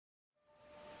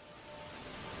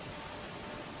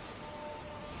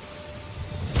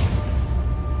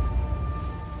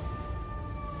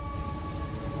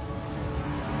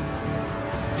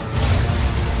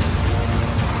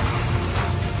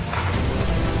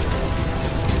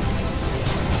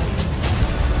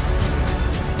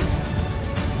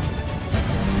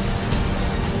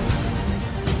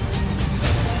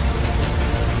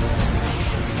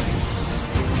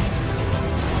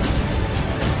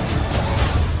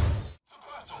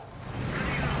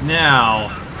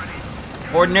Now,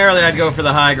 ordinarily I'd go for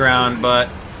the high ground, but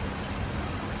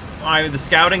the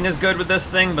scouting is good with this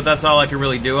thing, but that's all I can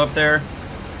really do up there.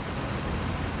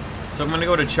 So I'm going to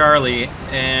go to Charlie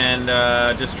and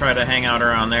just try to hang out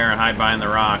around there and hide behind the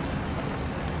rocks.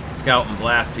 Scout and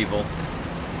blast people.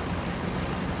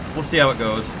 We'll see how it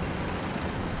goes.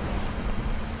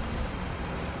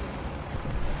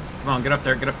 Come on, get up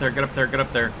there, get up there, get up there, get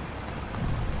up there.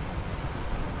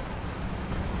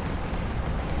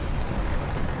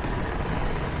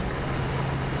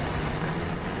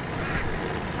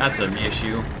 That's an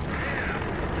issue.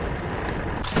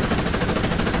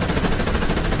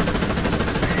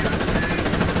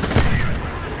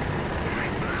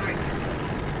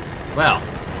 Well.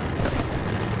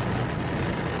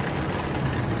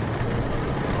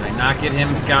 Did I not get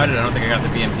him scouted? I don't think I got the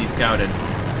BMP scouted.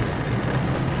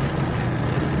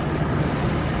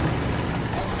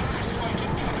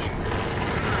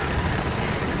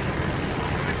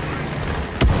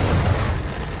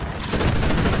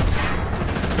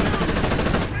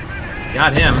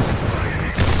 Got him.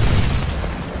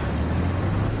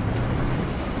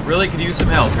 Really could use some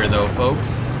help here, though,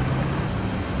 folks.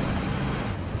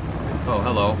 Oh,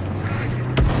 hello.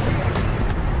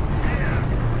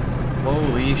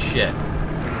 Holy shit.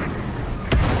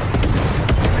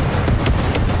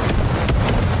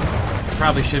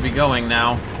 Probably should be going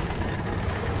now.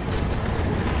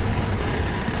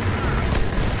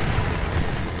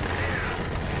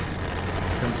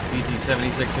 Here comes BT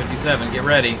 7657. Get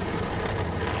ready.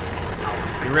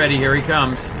 Get ready, here he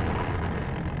comes.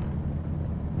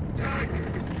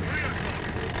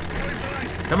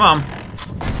 Come on.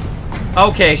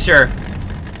 Okay, sure.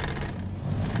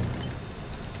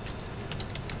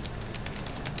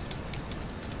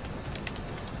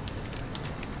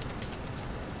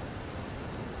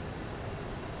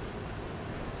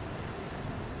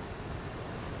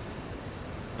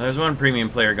 There's one premium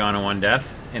player gone and one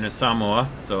death in a Samoa,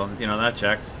 so, you know, that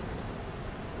checks.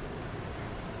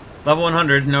 Level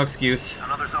 100, no excuse.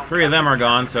 3 of them are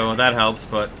gone, so that helps,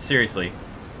 but seriously.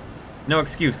 No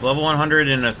excuse. Level 100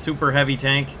 in a super heavy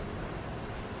tank.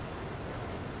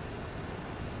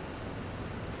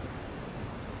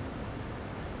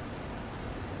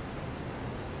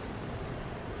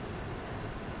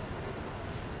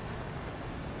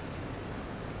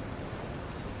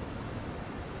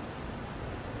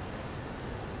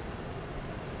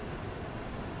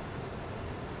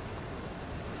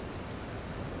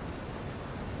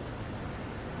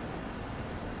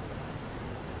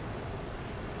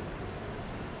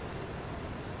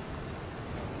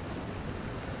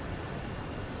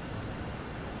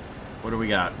 What do we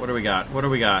got? What do we got? What do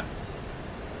we got?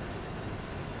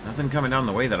 Nothing coming down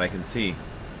the way that I can see.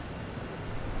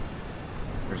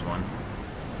 There's one.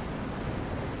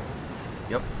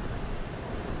 Yep.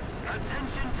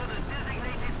 Attention to the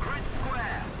designated grid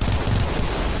square.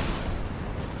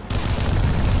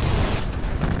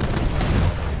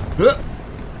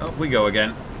 Up we go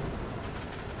again.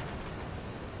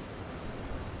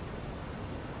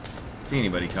 See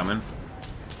anybody coming?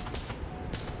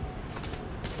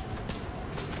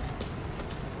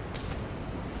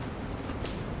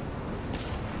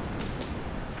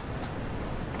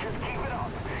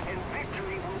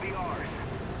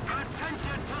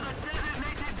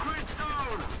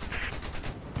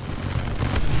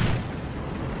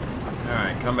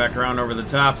 Come back around over the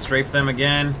top, strafe them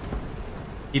again.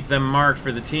 Keep them marked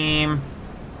for the team.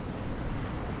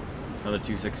 Another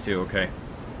 262, okay.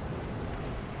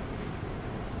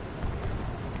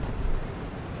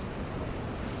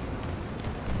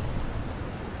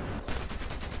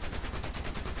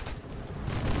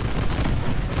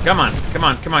 Come on, come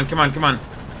on, come on, come on, come on.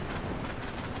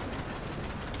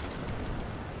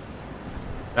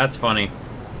 That's funny.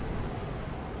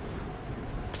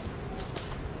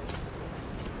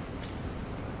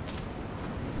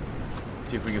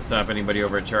 See if we can stop anybody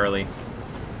over at Charlie.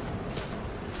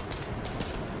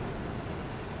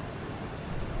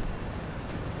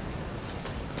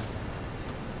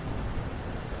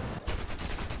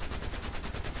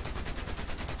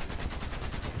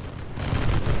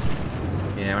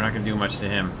 Yeah, we're not gonna do much to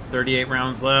him. 38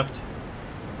 rounds left.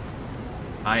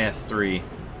 IS-3.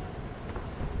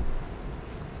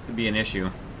 Could be an issue.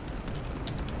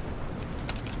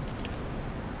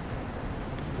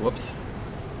 Whoops.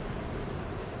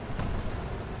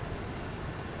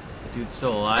 Dude's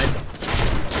still alive.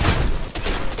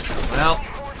 Well,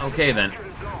 okay then.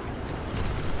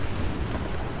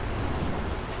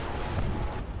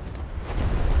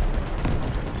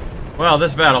 Well,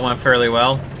 this battle went fairly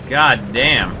well. God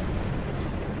damn.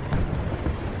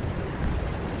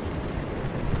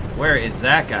 Where is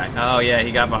that guy? Oh yeah,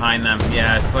 he got behind them.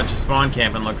 Yeah, it's a bunch of spawn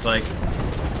camping, looks like.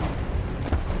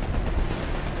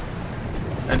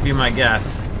 That'd be my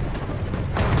guess.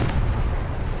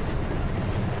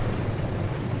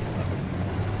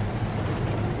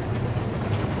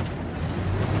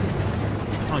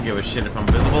 I don't give a shit if I'm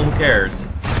visible, who cares?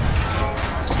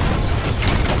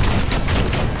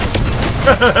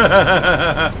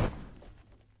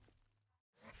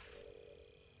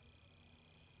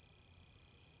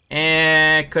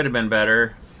 Could have been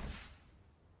better.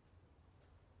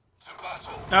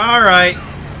 Alright.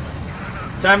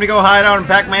 Time to go hide out in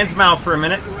Pac-Man's mouth for a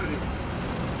minute.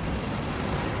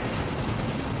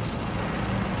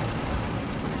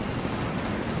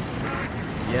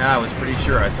 Yeah, I was pretty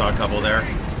sure I saw a couple there.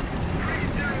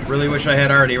 Really wish I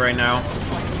had Artie right now.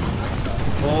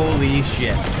 Holy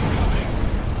shit.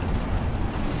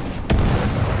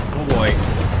 Oh boy.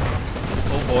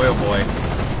 Oh boy, oh boy.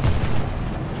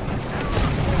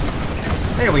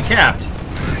 Hey, we capped.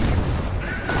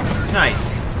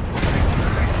 Nice.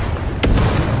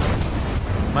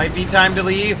 Might be time to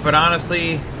leave, but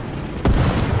honestly...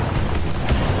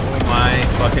 Oh my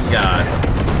fucking god.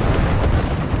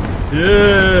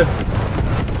 Yeah.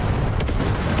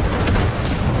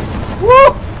 Woo!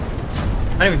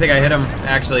 I don't even think I hit him,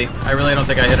 actually. I really don't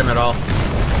think I hit him at all.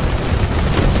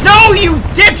 No, you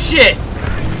dipshit!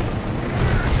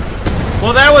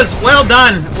 Well, that was well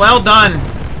done. Well done.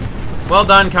 Well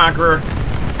done, Conqueror.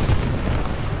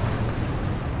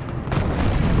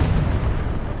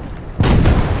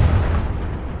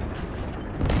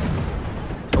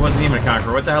 It wasn't even a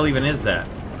Conqueror. What the hell even is that?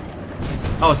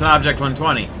 Oh, it's an Object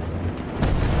 120.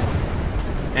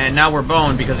 And now we're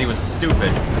boned because he was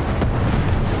stupid.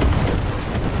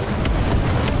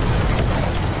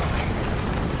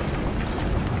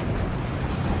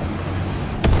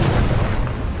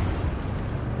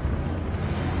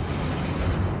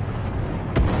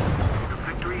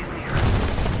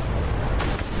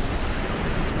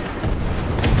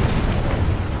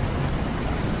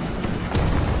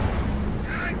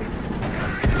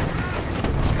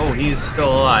 Oh, he's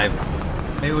still alive.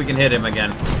 Maybe we can hit him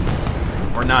again.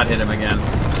 Or not hit him again.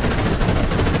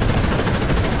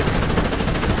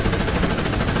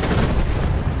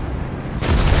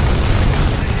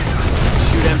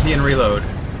 Shoot empty and reload.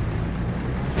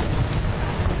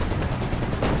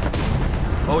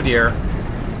 Oh dear.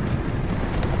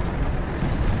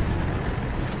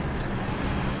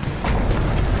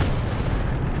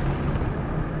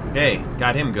 Hey,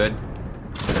 got him good.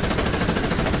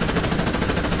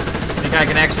 Think I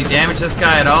can actually damage this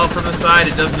guy at all from the side?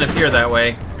 It doesn't appear that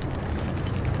way.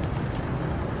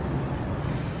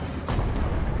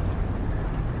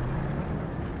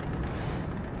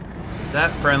 Is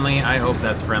that friendly? I hope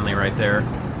that's friendly right there.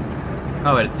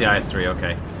 Oh, it's the IS-3,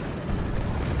 okay.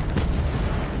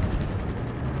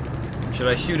 Should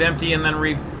I shoot empty and then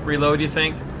reload, you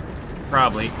think?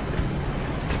 Probably.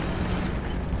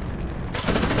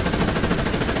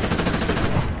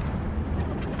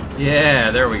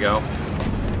 Yeah, there we go.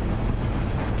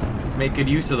 Make good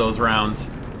use of those rounds.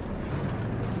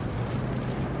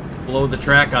 Blow the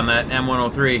track on that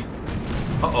M103.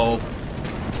 Uh-oh.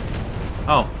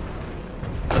 Oh.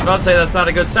 I was about to say that's not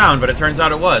a good sound, but it turns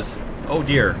out it was. Oh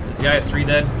dear. Is the IS-3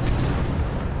 dead?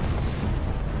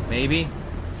 Maybe?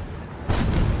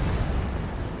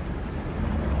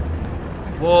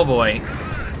 Whoa, boy.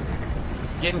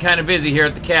 Getting kind of busy here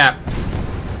at the cap.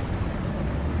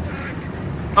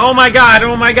 Oh my god,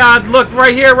 look,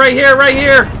 right here, right here, right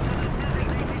here!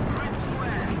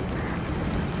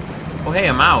 Oh hey,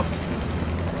 a mouse.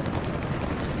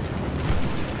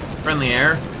 Friendly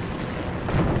air.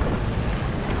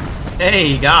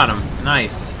 Hey, got him.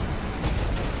 Nice. I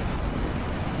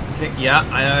think, yeah,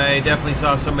 I definitely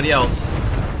saw somebody else.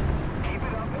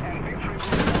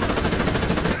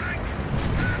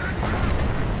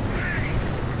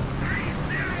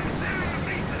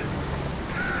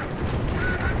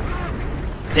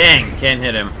 Dang, can't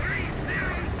hit him.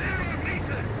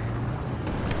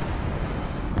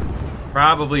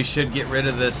 Probably should get rid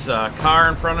of this car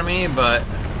in front of me, but...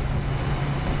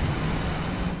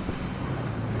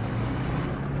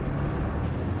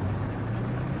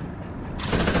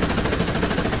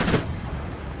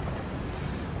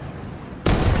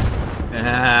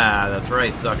 Ah, that's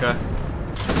right, sucker.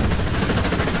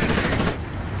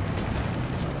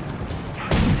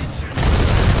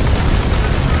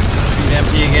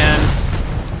 Empty again.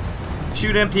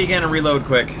 Shoot empty again and reload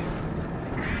quick.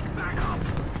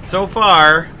 So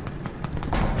far,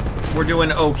 we're doing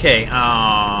okay.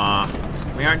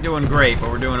 We aren't doing great,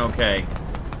 but we're doing okay.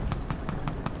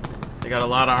 They got a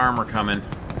lot of armor coming.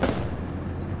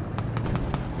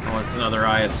 Oh, Oh, it's another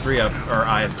IS-3 up, or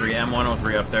IS-3,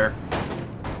 M103 up there.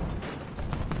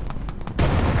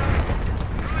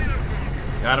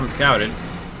 Got him scouted.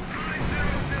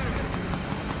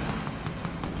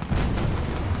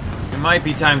 It might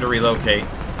be time to relocate.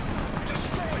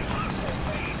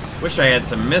 Wish I had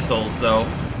some missiles, though.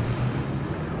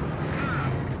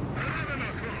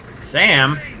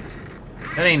 Sam?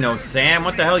 That ain't no Sam.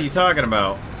 What the hell are you talking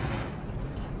about?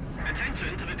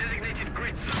 Attention to the designated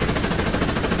grid zone.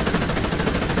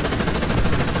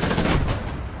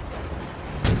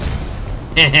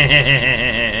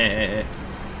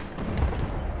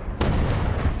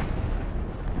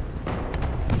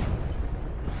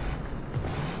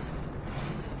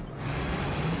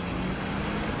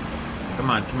 Come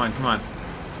on, come on, come on.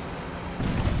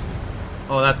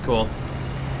 Oh, that's cool.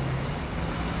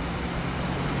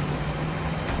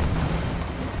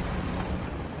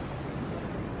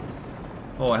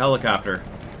 Oh, a helicopter.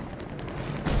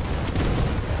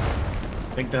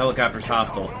 I think the helicopter's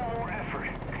hostile.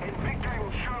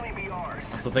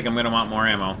 I still think I'm gonna want more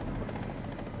ammo.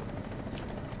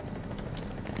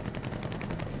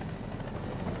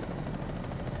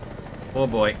 Oh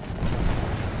boy.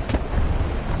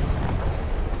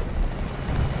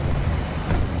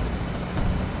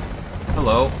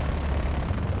 Hello.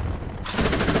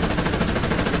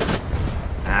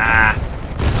 Ah.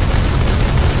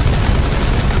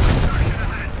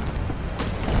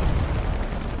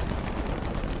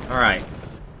 Alright.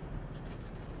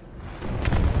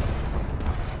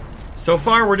 So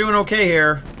far, we're doing okay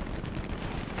here.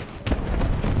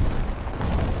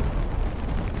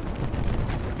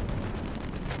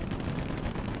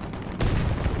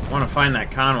 Want to find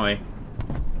that Conway.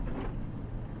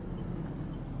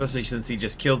 Especially since he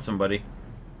just killed somebody.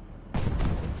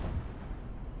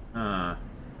 Uh-oh.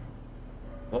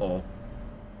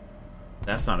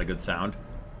 That's not a good sound.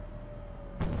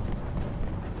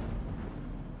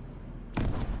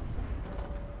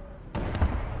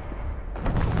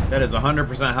 That is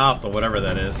 100% hostile, whatever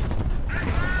that is.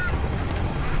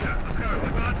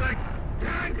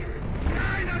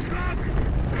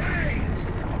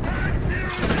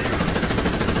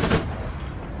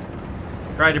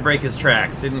 Tried to break his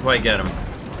tracks, didn't quite get him.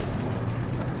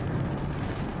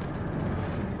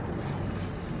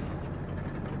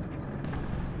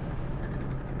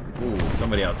 Ooh,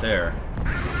 somebody out there.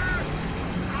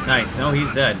 Nice, no,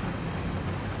 he's dead.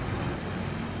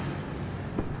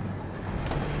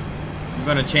 I'm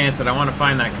gonna chance it. I want to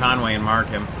find that Conway and mark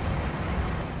him.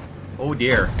 Oh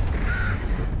dear.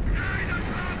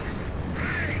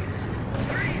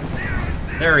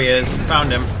 There he is.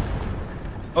 Found him.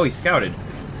 Oh, he's scouted.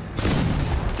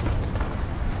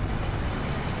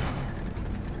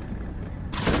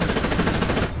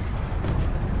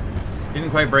 Didn't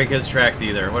quite break his tracks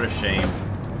either. What a shame.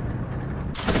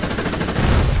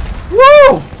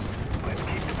 Woo!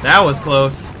 That was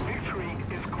close.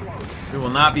 We will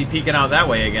not be peeking out that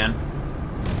way again.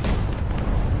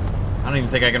 I don't even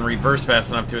think I can reverse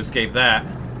fast enough to escape that.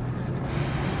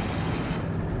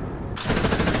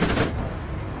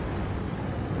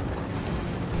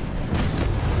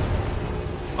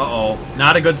 Uh-oh.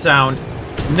 Not a good sound.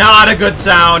 Not a good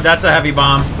sound! That's a heavy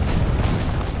bomb.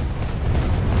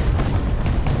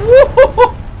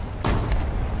 Woo-hoo-hoo!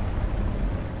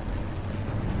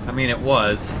 I mean, it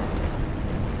was.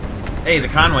 Hey, the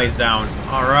Conway's down.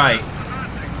 Alright.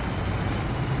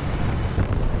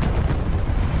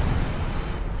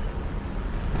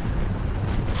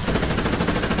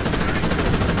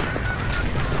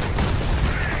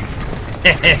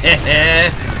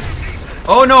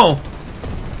 Oh no!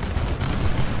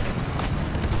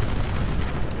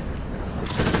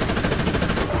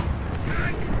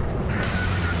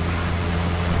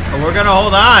 Oh, we're gonna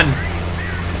hold on.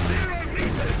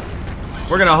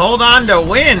 We're gonna hold on to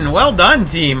win. Well done,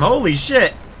 team. Holy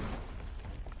shit.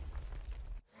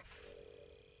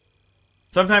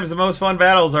 Sometimes the most fun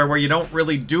battles are where you don't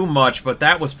really do much, but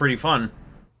that was pretty fun.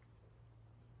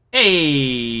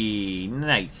 Hey,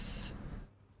 nice.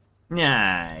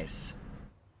 Nice.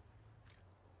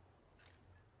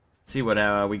 Let's see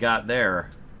what we got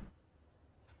there.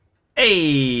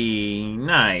 Hey,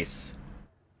 nice.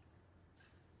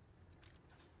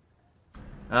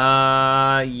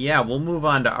 Yeah, we'll move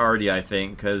on to Artie, I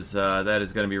think, because that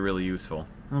is going to be really useful.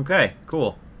 Okay,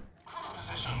 cool.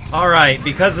 Alright,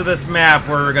 because of this map,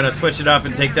 we're going to switch it up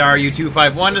and take the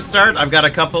RU-251 to start. I've got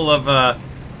a couple of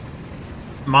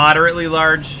moderately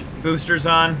large boosters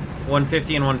on,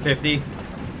 150 and 150.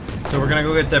 So we're going to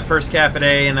go get the first cap at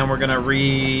A, and then we're going to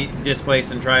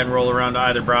re-displace and try and roll around to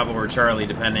either Bravo or Charlie,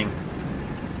 depending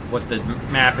what the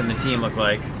map and the team look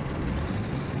like.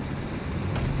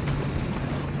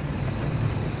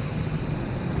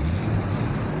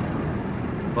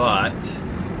 But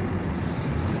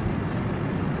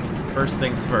first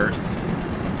things first.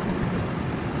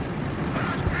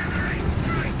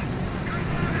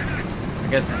 I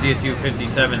guess the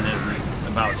CSU-57 isn't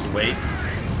about to wait.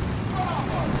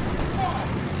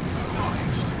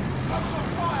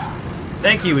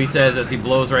 Thank you, he says as he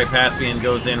blows right past me and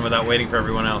goes in without waiting for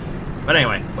everyone else. But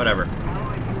anyway, whatever.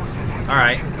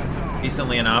 Alright.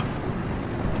 Decently enough.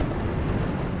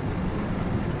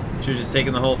 Should've just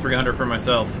taken the whole 300 for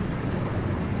myself.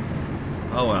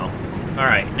 Oh well.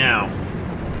 Alright, now.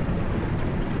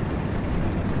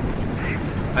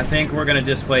 I think we're gonna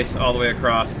displace all the way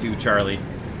across to Charlie.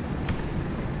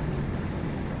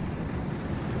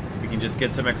 We can just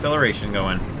get some acceleration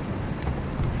going.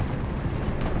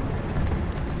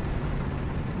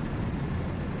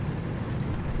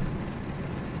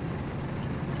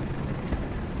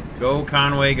 Go,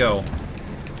 Conway, go.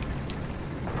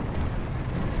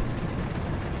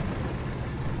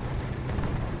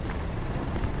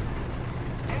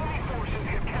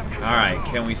 Alright,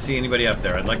 can we see anybody up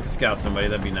there? I'd like to scout somebody,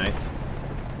 that'd be nice.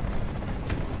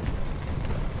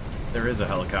 There is a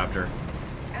helicopter.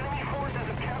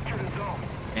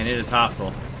 And it is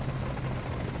hostile.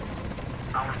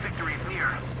 Our victory is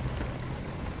near.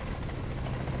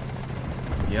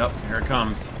 Yep, here it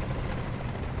comes.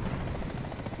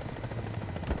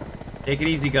 Take it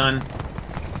easy, gun.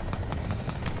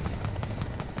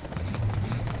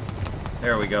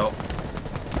 There we go.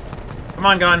 Come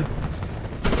on, gun.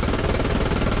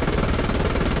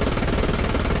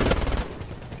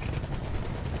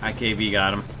 IKV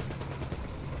got him.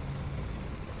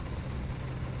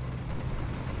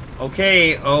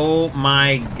 Okay, oh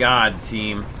my god,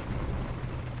 team.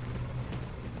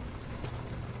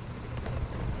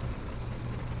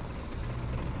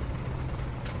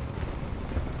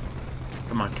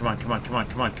 Come on, come on, come on, come on,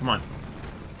 come on, come on.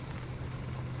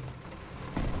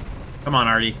 Come on,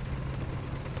 Artie.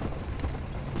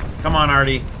 Come on,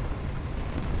 Artie.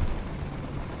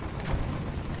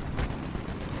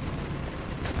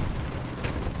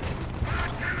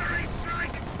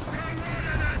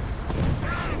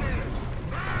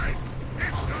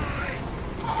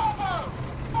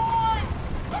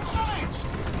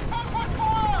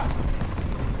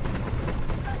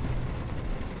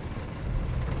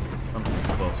 Something's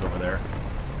close over there.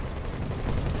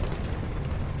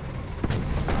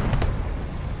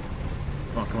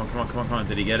 Come on, come on, come on, come on, come on.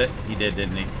 Did he get it? He did,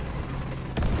 didn't he?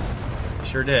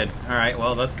 Sure did. Alright,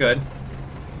 well, that's good.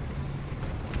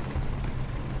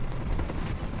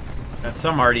 Got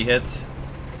some Artie hits.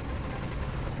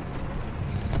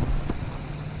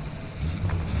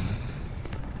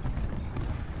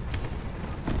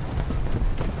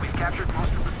 We've captured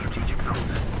most of the strategic zones.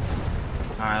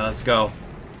 Alright, let's go.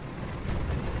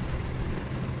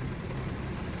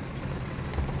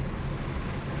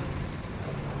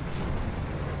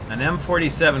 An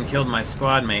M47 killed my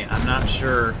squad mate. I'm not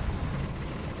sure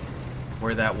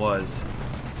where that was.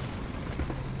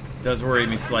 Does worry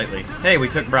me slightly. Hey, we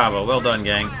took Bravo. Well done,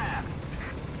 gang.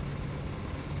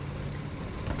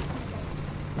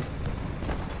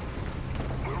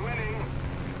 We're winning.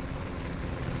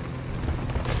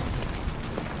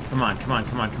 Come on, come on,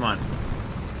 come on, come on.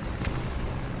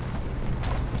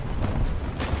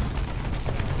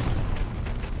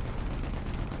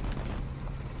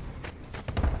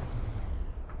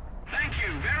 Thank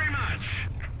you very much.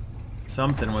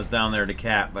 Something was down there to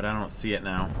cap, but I don't see it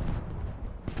now.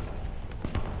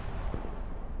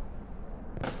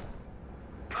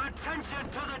 Attention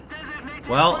to the designated.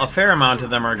 Well, a fair amount of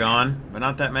them are gone, but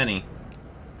not that many.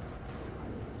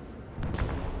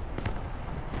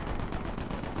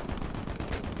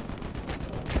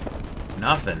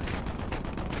 Nothing.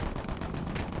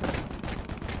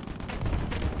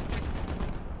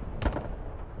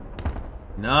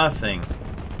 Nothing.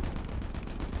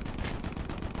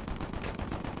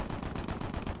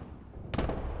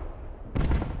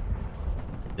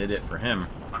 Did it for him.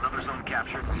 Another zone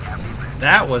captured. We have the advantage.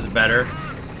 That was better.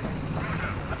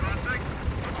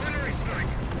 Artillery strike.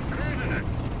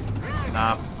 Coordinates.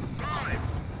 Stop. 5.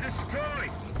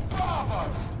 Destroyed. Bravo!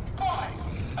 5!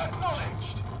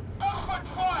 Acknowledged! Open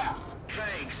fire!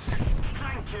 Thanks.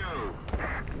 Thank you.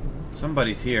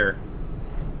 Somebody's here.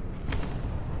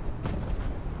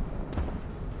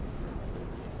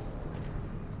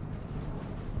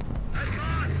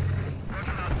 Advancing.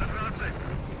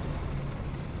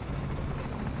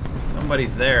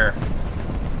 Somebody's there.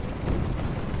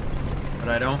 But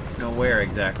I don't know where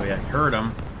exactly. I heard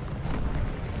him.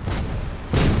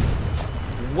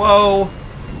 Whoa!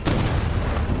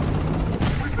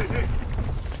 We've been hit.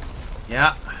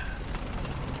 Yeah.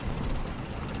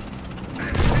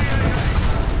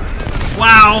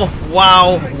 Wow!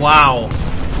 Wow! Wow!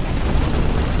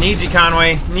 Need you,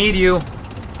 Conway. Need you.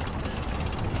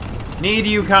 Need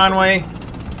you, Conway.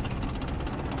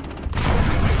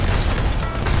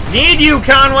 Need you,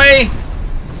 Conway!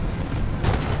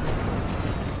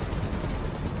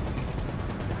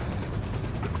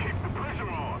 Keep the pressure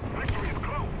on. Victory is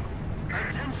close.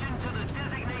 Attention to the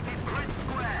designated grid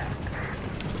square.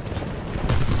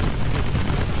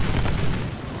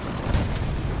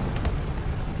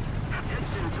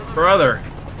 Attention to the Brother.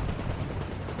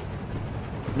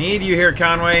 Need you here,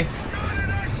 Conway.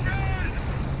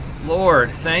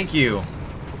 Lord, thank you.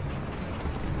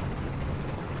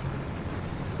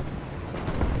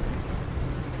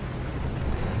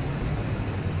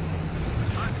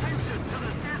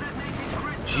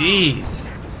 Jeez.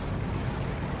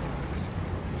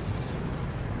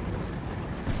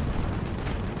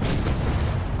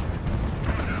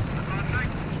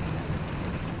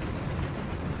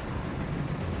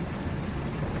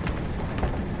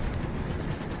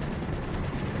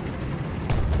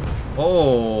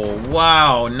 Oh,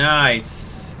 wow,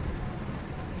 nice.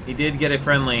 He did get a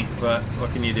friendly, but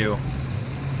what can you do?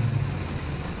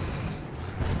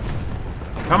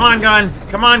 Come on, gun!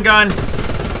 Come on, gun!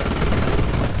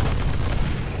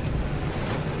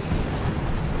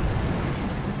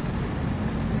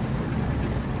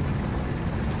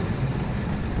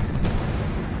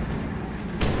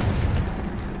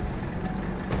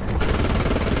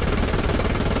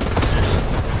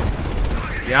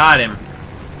 Got him.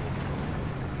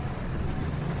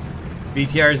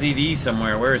 BTRZD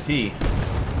somewhere. Where is he?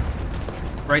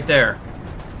 Right there.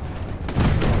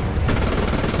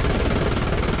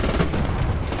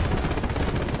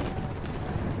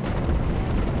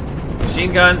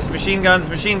 Machine guns, machine guns,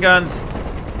 machine guns.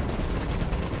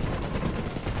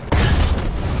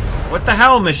 What the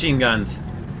hell, machine guns?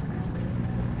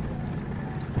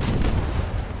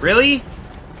 Really?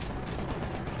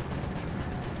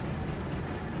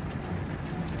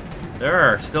 There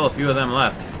are still a few of them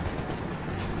left.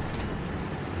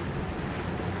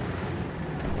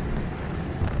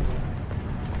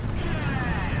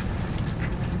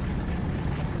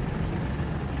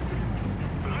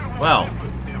 Well,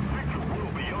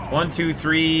 1, 2,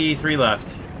 3, 3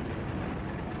 left.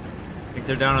 I think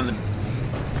they're down on the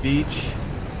beach.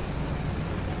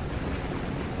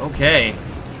 Okay.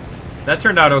 That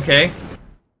turned out okay.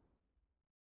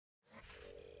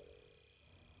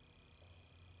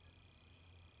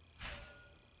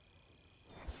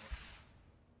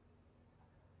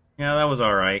 Yeah, that was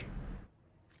alright.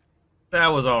 That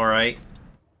was alright.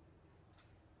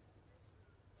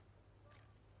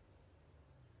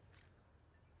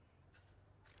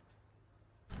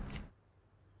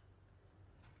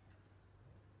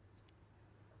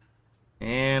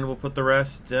 And we'll put the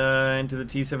rest into the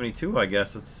T-72, I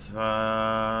guess.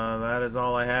 That is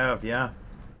all I have, yeah.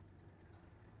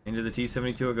 Into the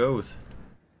T-72 it goes.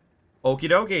 Okie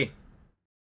dokie.